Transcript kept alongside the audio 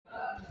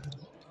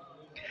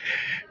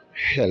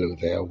Hello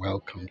there,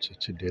 welcome to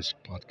today's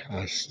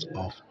podcast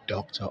of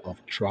Doctor of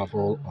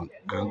Travel on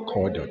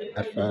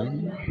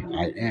Anchor.fm.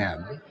 I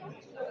am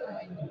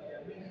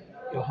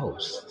your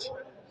host.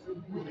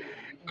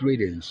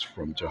 Greetings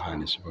from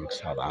Johannesburg,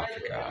 South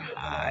Africa.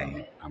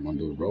 I am on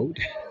the road,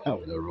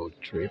 on a road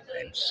trip,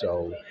 and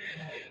so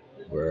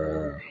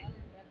we're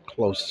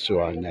close to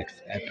our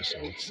next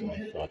episode. So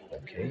I thought,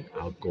 okay,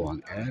 I'll go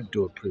on air,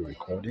 do a pre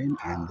recording,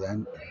 and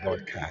then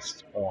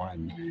broadcast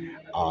on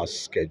our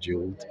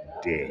scheduled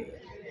day.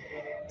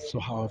 So,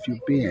 how have you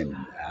been?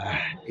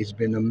 It's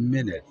been a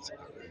minute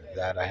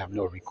that I have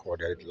not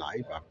recorded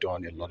live. I've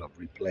done a lot of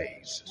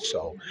replays.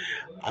 So,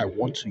 I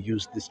want to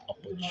use this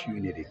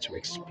opportunity to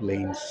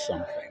explain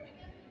something.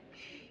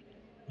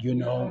 You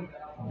know,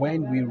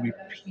 when we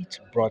repeat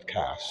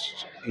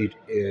broadcasts, it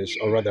is,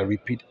 or rather,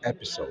 repeat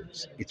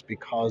episodes, it's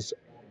because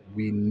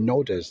we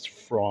noticed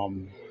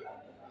from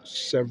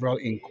several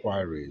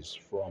inquiries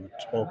from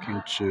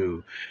talking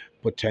to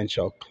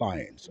potential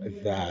clients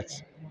that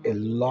a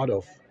lot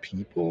of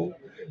people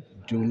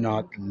do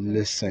not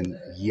listen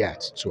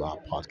yet to our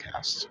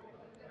podcast.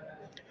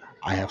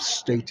 I have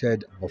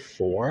stated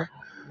before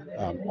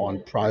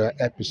on prior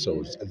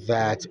episodes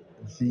that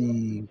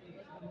the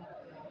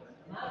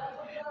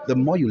the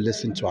more you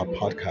listen to our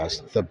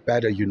podcast, the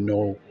better you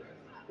know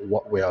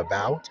what we're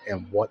about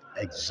and what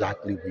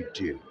exactly we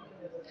do.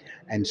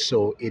 And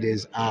so it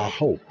is our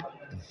hope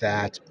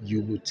that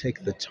you will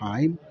take the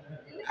time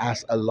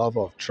as a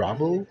lover of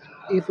travel,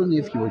 even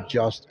if you're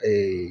just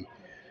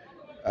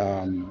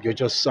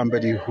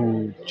somebody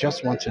who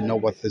just want to know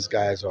what these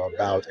guys are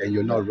about and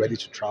you're not ready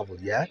to travel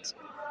yet,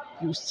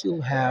 you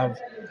still have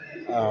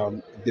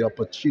the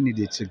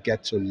opportunity to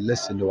get to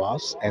listen to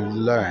us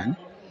and learn,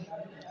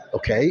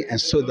 okay? And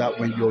so that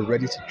when you're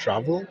ready to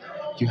travel,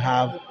 you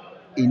have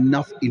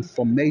enough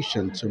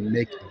information to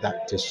make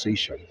that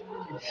decision.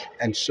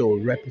 And so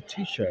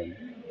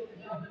repetition,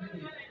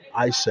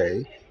 I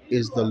say,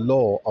 is the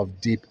law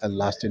of deep and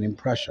lasting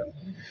impression.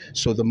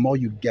 So the more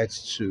you get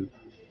to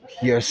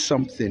hear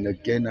something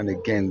again and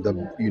again,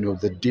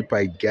 the deeper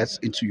it gets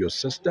into your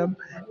system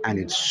and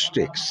it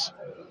sticks.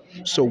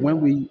 So when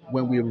we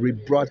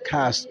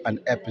rebroadcast an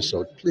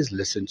episode, please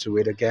listen to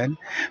it again.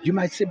 You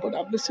might say, but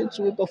I've listened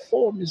to it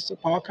before, Mr.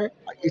 Parker.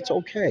 It's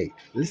okay.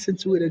 Listen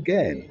to it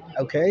again.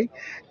 Okay.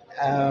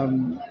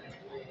 Um,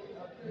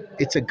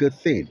 it's a good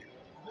thing.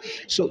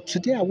 So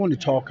today I want to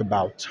talk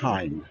about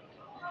time,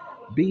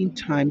 being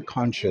time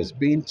conscious,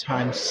 being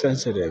time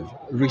sensitive,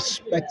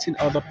 respecting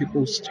other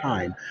people's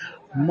time.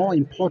 More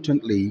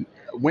importantly,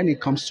 when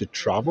it comes to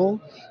travel,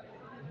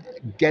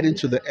 getting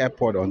to the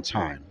airport on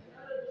time.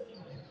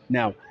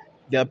 Now,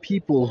 there are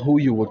people who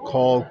you would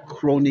call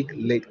chronic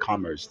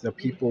latecomers. There are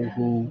people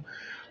who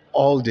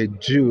all they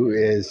do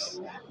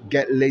is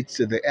get late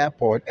to the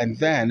airport, and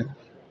then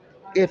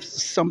if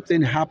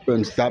something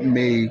happens that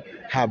may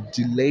have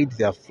delayed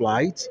their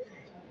flight,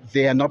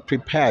 they are not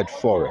prepared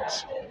for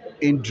it.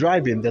 In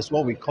driving, there's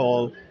what we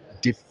call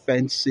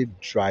defensive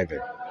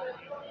driving,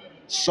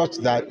 such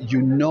that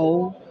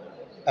you're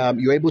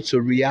able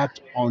to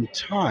react on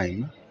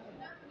time,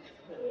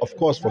 of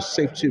course, for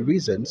safety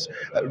reasons,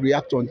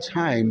 react on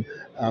time.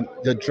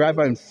 The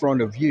driver in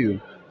front of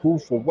you, who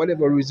for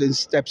whatever reason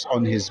steps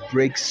on his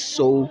brakes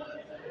so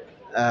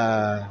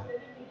uh,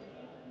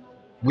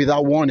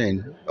 without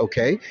warning,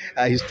 okay,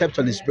 he steps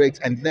on his brakes,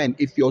 and then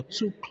if you're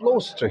too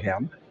close to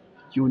him,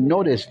 you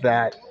notice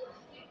that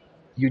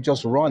you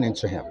just run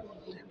into him.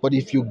 But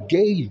if you're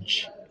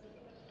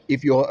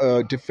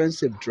a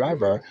defensive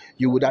driver,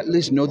 you would at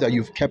least know that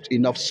you've kept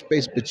enough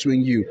space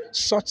between you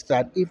such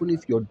that even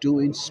if you're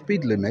doing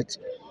speed limit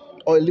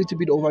or a little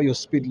bit over your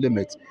speed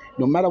limit,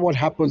 no matter what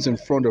happens in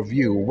front of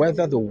you,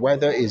 whether the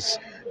weather is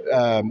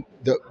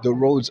the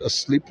roads are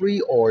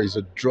slippery or is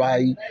a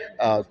dry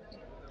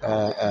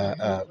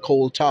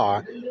coal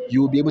tar,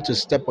 you will be able to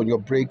step on your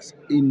brakes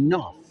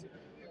enough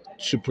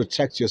to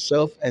protect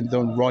yourself and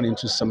don't run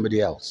into somebody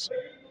else.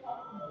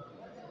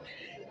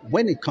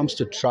 When it comes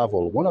to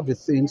travel, one of the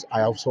things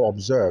I also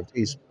observed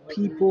is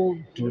people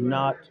do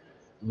not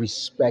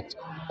respect,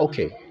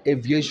 okay,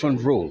 aviation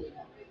rule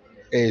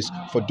is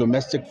for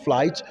domestic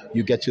flights,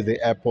 you get to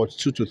the airport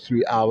 2 to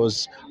 3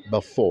 hours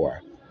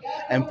before.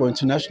 And for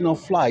international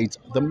flights,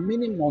 the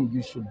minimum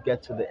you should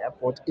get to the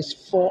airport is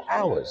 4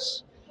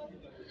 hours.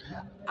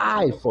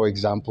 I, for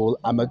example,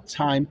 am a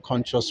time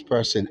conscious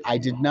person. I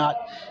did not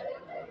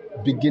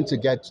begin to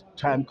get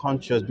time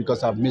conscious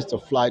because I've missed a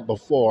flight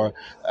before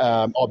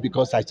or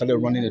because I started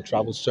running a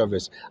travel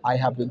service. I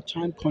have been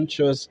time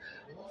conscious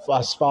for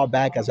as far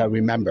back as I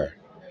remember.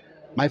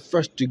 My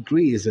first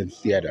degree is in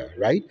theater,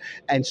 right?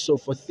 And so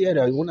for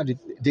theater,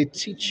 they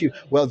teach you,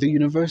 well, the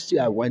university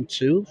I went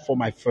to for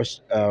my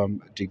first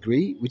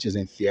degree, which is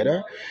in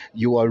theater,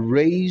 you are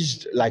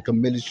raised like a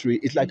military,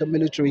 it's like a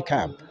military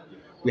camp.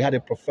 We had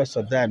a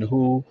professor then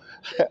who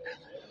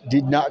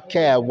did not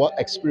care what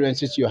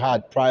experiences you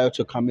had prior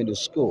to coming to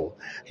school.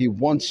 He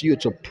wants you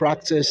to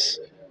practice,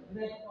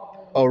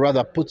 or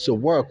rather put to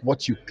work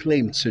what you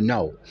claim to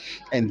know.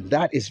 And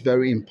that is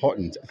very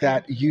important,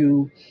 that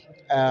you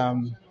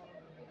um,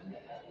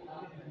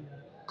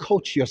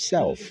 coach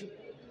yourself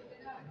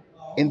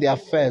in the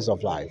affairs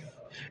of life.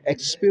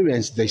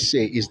 Experience, they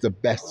say, is the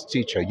best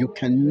teacher. You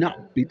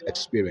cannot beat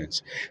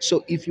experience.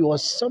 So if you are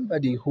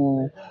somebody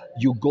who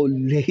you go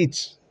late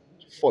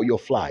for your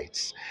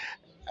flights,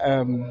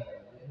 um,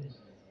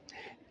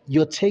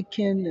 you're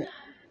taking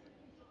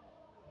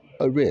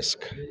a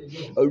risk.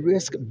 A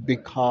risk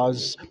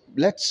because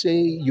let's say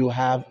you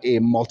have a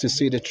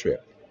multi-city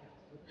trip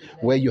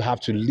where you have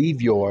to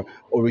leave your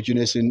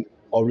originating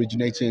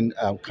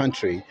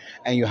country,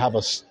 and you have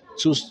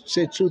two,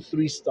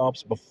 3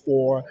 stops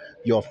before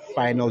your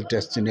final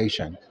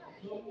destination.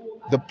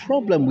 The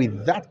problem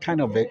with that kind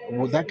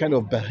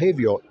of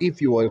behavior,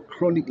 if you are a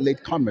chronic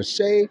latecomer,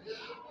 say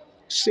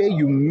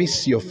you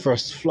miss your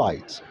first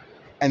flight,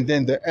 and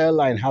then the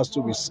airline has to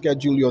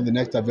reschedule you on the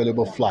next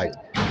available flight.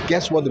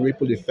 Guess what the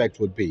ripple effect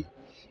would be?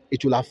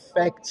 It will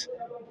affect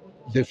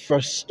the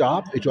first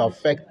stop, it will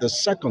affect the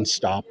second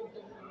stop,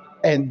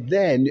 and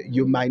then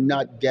you might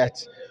not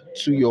get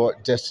to your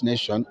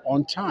destination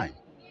on time.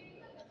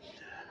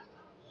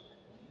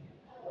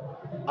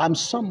 I'm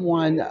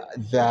someone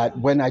that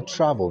when I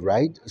travel,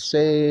 right?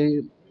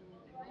 Say,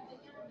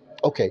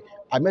 okay,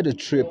 I made a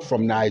trip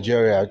from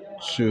Nigeria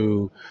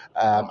to,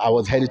 I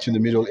was headed to the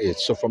Middle East.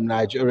 So from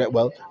Nigeria,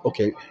 well,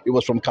 okay, it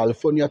was from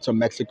California to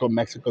Mexico,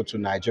 Mexico to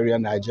Nigeria,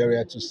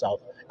 Nigeria to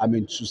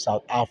to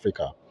South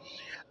Africa.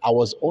 I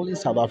was only in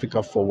South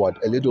Africa for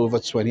what, a little over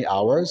 20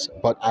 hours,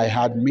 but I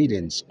had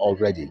meetings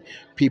already.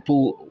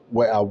 People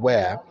were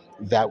aware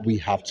that we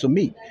have to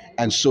meet.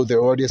 And so they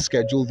already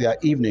scheduled their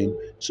evening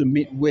to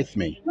meet with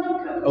me.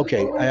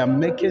 Okay, I am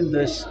making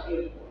this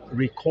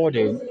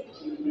recording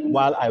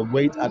while I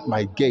wait at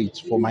my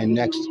gate for my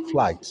next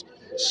flight.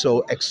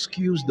 So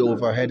excuse the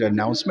overhead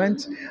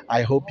announcement.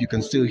 I hope you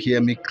can still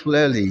hear me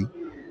clearly,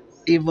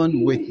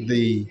 even with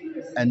the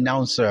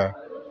announcer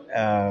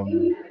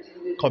um,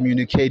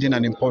 communicating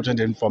an important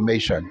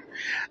information.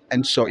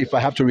 And so if I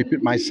have to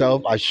repeat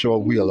myself, I sure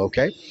will,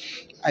 okay?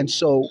 And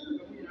so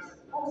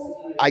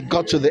I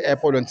got to the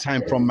airport on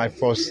time from my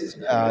first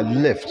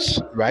lift,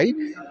 right?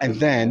 And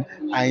then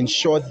I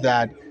ensured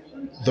that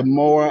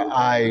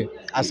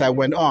as I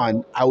went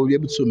on, I will be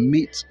able to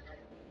meet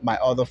my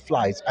other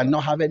flights and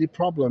not have any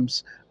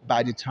problems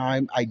by the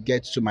time I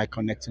get to my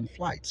connecting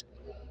flight.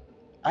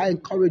 I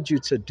encourage you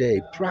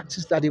today,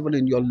 practice that even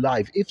in your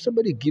life. If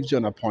somebody gives you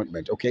an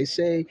appointment, okay,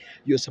 say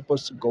you're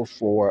supposed to go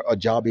for a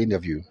job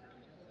interview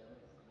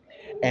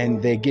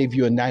and they gave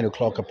you a 9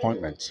 o'clock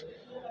appointment.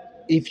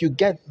 If you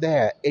get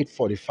there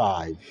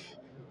 8:45,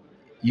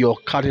 you're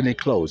cutting it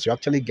close. You're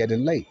actually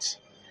getting late.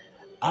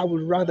 I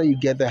would rather you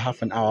get there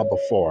half an hour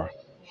before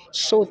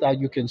so that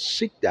you can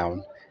sit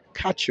down,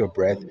 catch your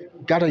breath,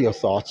 gather your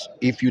thoughts.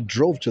 If you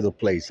drove to the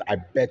place, I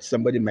bet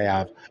somebody may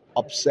have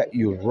upset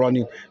you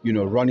running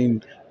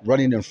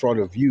in front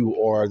of you,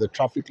 or the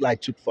traffic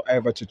light took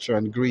forever to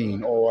turn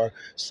green, or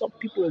some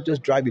people are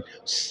just driving.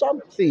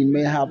 Something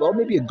may have, or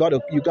maybe you got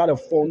a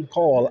phone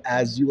call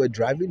as you were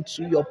driving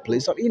to your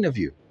place of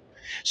interview.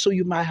 So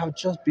you might have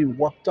just been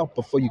worked up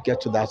before you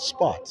get to that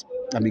spot.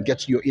 I mean, get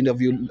to your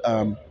interview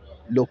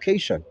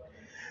location.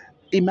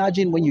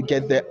 Imagine when you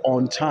get there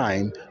on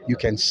time, you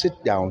can sit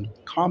down,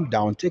 calm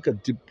down, take a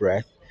deep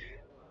breath,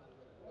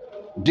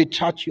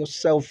 detach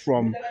yourself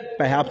from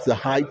perhaps the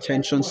high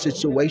tension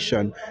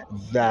situation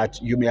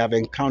that you may have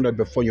encountered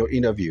before your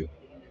interview.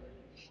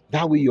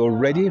 That way you're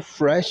ready,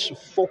 fresh,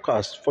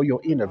 focused for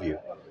your interview.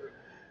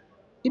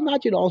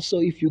 Imagine also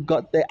if you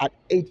got there at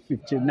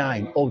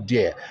 8:59. Oh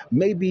dear,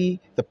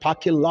 maybe the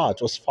parking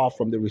lot was far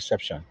from the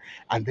reception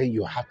and then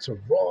you had to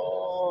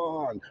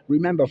run.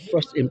 Remember,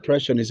 first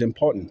impression is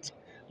important.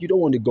 You don't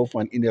want to go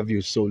for an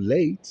interview so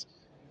late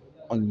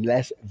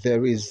unless there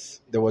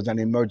was an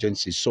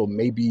emergency. So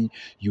maybe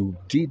you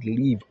did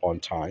leave on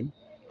time,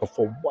 but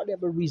for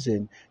whatever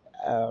reason,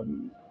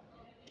 um,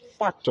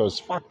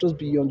 factors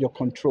beyond your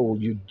control,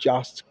 you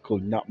just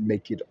could not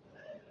make it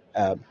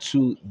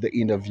to the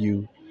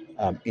interview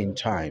in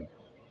time.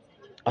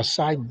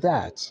 Aside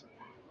that,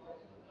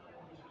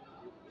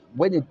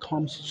 when it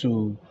comes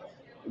to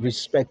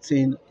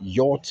respecting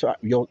your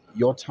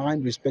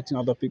time, respecting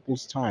other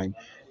people's time,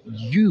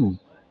 you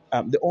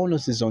the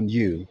onus is on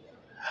you,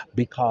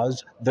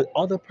 because the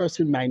other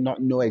person might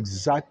not know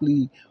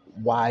exactly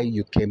why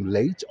you came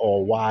late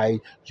or why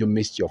you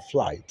missed your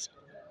flight.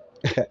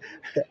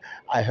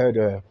 I heard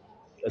a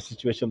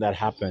situation that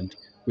happened.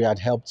 We had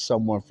helped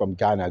someone from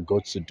Ghana go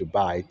to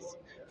Dubai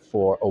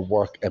for a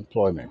work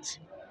employment,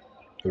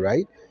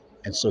 right?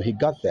 And so he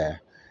got there,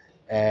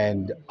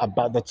 and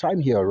about the time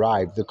he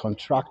arrived, the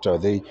contractor,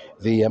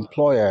 the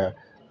employer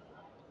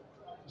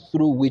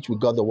through which we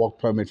got the work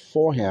permit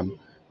for him,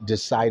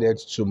 decided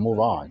to move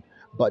on,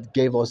 but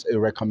gave us a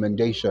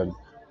recommendation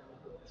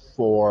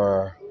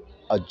for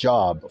a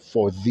job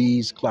for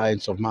these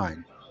clients of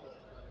mine.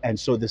 And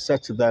so they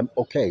said to them,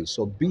 okay,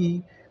 so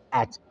be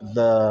at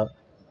the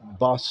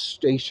bus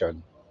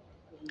station,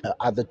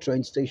 at the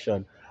train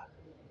station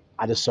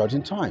at a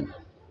certain time,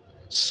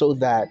 so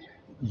that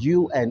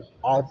you and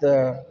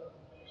other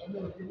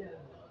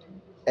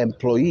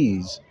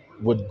employees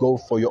would go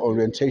for your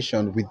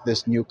orientation with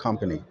this new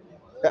company.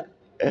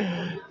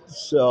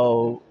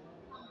 So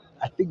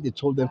I think they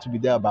told them to be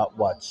there about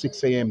what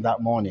 6 a.m.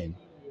 that morning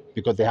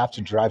because they have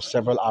to drive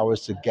several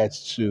hours to get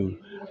to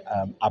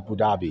Abu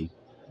Dhabi.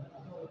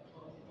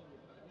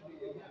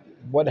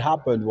 What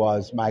happened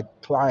was my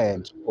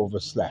client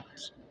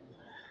overslept.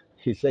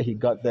 He said he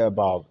got there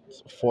about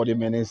 40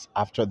 minutes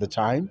after the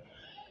time,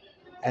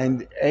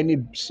 and any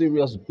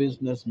serious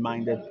business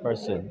minded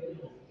person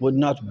would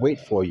not wait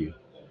for you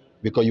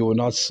because you will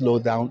not slow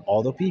down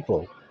other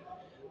people.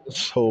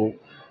 So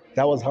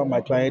that was how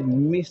my client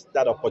missed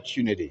that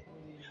opportunity.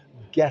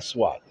 Guess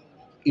what?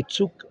 It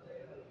took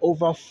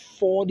over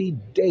 40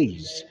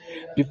 days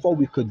before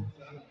we could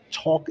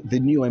talk the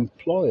new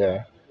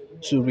employer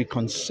to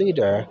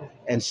reconsider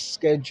and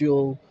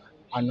schedule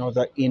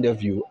another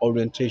interview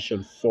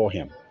orientation for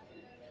him.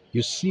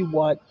 You see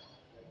what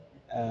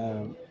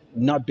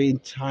not being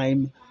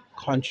time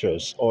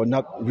conscious or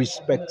not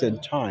respecting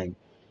time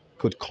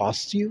could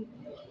cost you?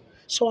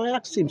 So I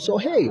asked him, so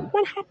hey,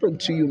 what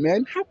happened to you,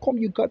 man? How come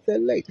you got there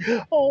late?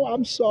 Oh,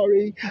 I'm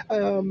sorry.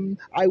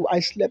 I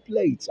slept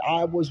late.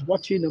 I was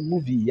watching a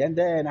movie and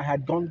then I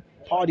had gone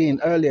partying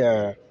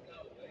earlier.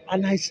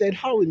 And I said,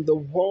 how in the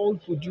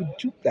world would you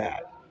do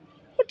that?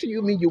 What do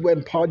you mean you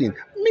went partying?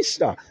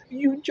 Mister,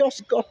 you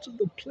just got to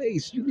the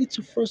place. You need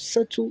to first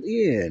settle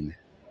in.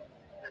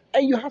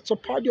 And you had to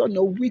party on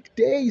a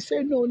weekday. He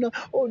said, no, no.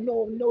 Oh,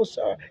 no, no,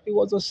 sir. It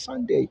was a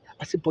Sunday.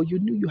 I said, but you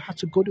knew you had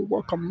to go to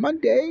work on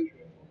Monday.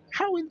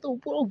 How in the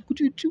world would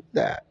you do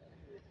that?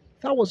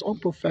 That was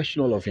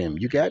unprofessional of him.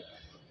 You get?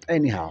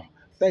 Anyhow,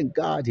 thank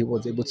God he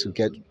was able to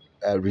get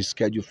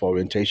rescheduled for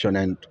orientation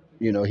and,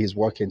 he's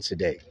working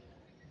today.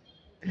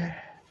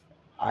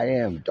 I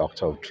am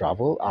Doctor of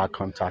Travel. Our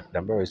contact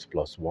number is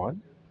 +1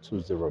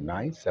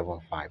 209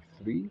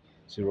 753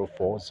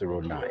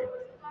 0409.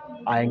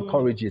 I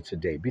encourage you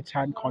today, be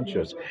time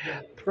conscious.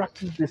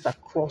 Practice this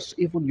across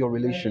even your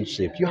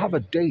relationship. You have a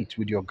date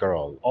with your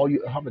girl or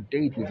you have a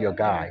date with your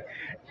guy.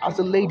 As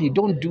a lady,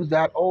 don't do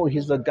that. Oh,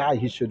 he's a guy,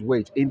 he should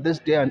wait. In this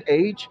day and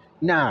age,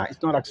 nah,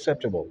 it's not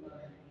acceptable.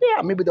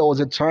 Yeah, maybe there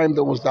was a time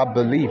there was that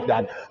belief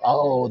that,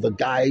 oh, the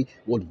guy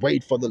would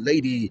wait for the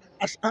lady.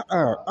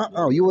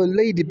 You a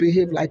lady,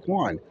 behave like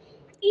one.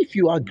 If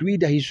you agree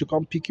that he should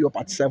come pick you up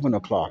at 7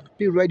 o'clock,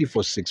 be ready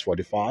for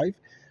 6:45.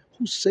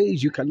 Who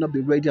says you cannot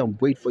be ready and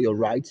wait for your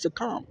rides to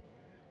come?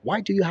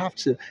 Why do you have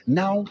to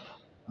now?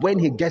 When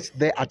he gets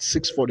there at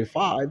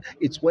 6:45,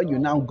 it's when you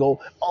now go,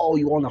 oh,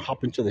 you want to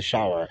hop into the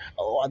shower.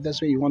 Oh, that's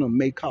when you want to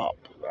make up.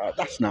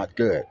 That's not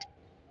good.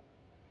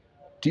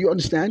 Do you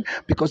understand?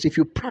 Because if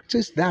you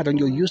practice that and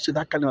you're used to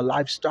that kind of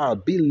lifestyle,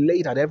 be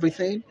late at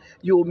everything,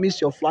 you'll miss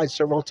your flight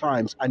several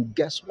times. And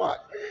guess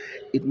what?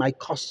 It might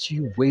cost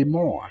you way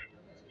more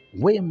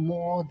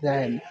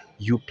than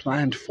you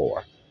planned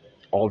for.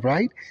 All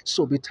right.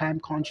 So be time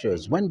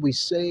conscious. When we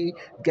say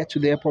get to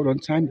the airport on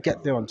time,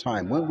 get there on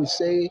time. When we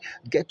say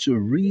get to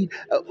read,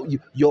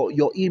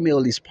 your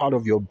email is part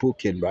of your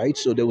booking, right?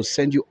 So they will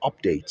send you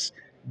updates.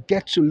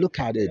 Get to look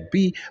at it.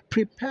 Be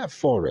prepared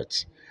for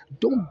it.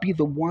 Don't be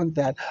the one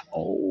that,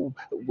 oh,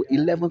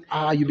 11th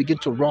hour, you begin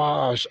to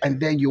rush and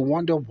then you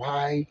wonder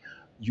why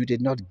you did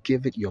not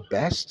give it your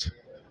best,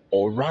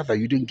 or rather,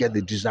 you didn't get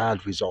the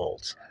desired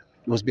results.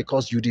 It was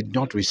because you did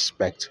not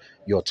respect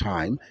your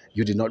time.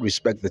 You did not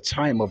respect the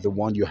time of the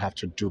one you have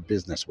to do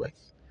business with.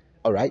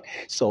 All right.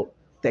 So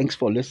thanks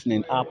for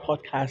listening. Our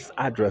podcast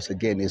address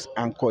again is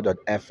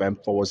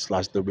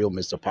anchor.fm/, the real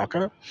Mr.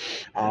 Parker.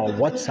 Our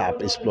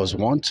WhatsApp is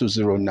 +1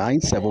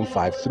 209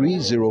 753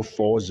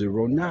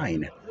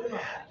 0409.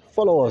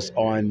 Follow us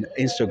on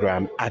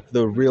Instagram at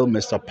The Real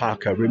Mr.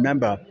 Parker.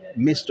 Remember,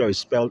 Mr. is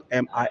spelled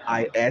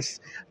MIIS,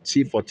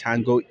 T for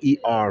Tango,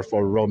 ER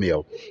for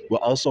Romeo. We're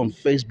also on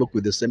Facebook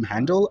with the same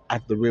handle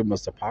at The Real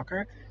Mr.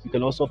 Parker. You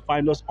can also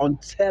find us on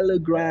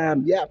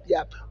Telegram. Yep,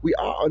 we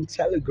are on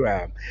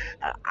Telegram.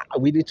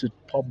 We need to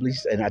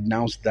publish and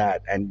announce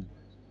that and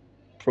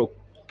pro-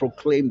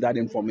 proclaim that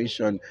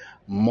information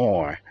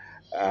more.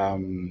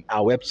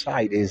 Our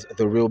website is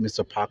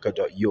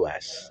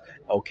therealmrparker.us.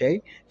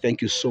 Okay,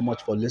 thank you so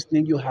much for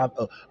listening. You have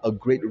a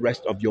great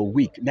rest of your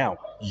week. Now,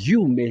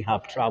 you may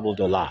have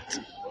traveled a lot,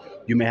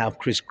 you may have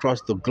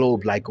crisscrossed the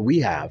globe like we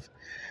have.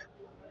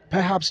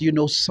 Perhaps you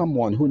know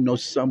someone who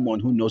knows someone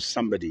who knows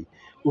somebody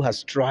who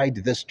has tried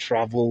this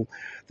travel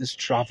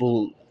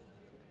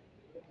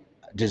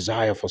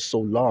desire for so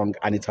long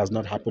and it has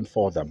not happened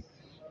for them.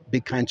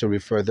 Be kind to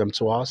refer them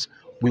to us.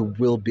 We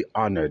will be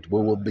honored.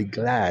 We will be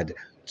glad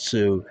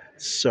to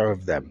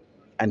serve them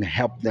and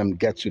help them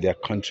get to their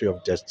country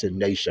of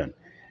destination.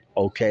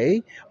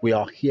 Okay, we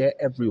are here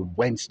every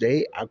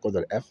Wednesday,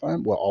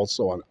 Anchor.fm. We're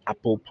also on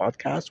Apple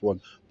Podcasts, we're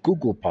on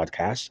Google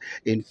Podcasts.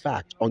 In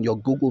fact, on your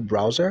Google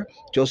browser,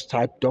 just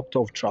type Doctor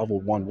of Travel,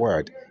 one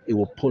word. It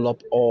will pull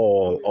up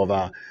all of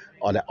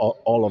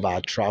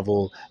our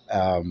travel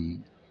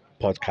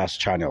podcast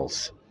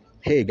channels.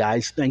 Hey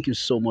guys, thank you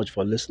so much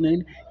for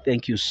listening.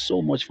 Thank you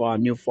so much for our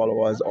new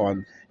followers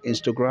on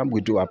Instagram.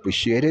 We do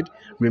appreciate it.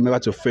 Remember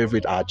to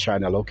favorite our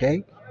channel,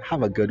 okay?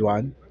 Have a good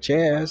one.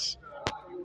 Cheers.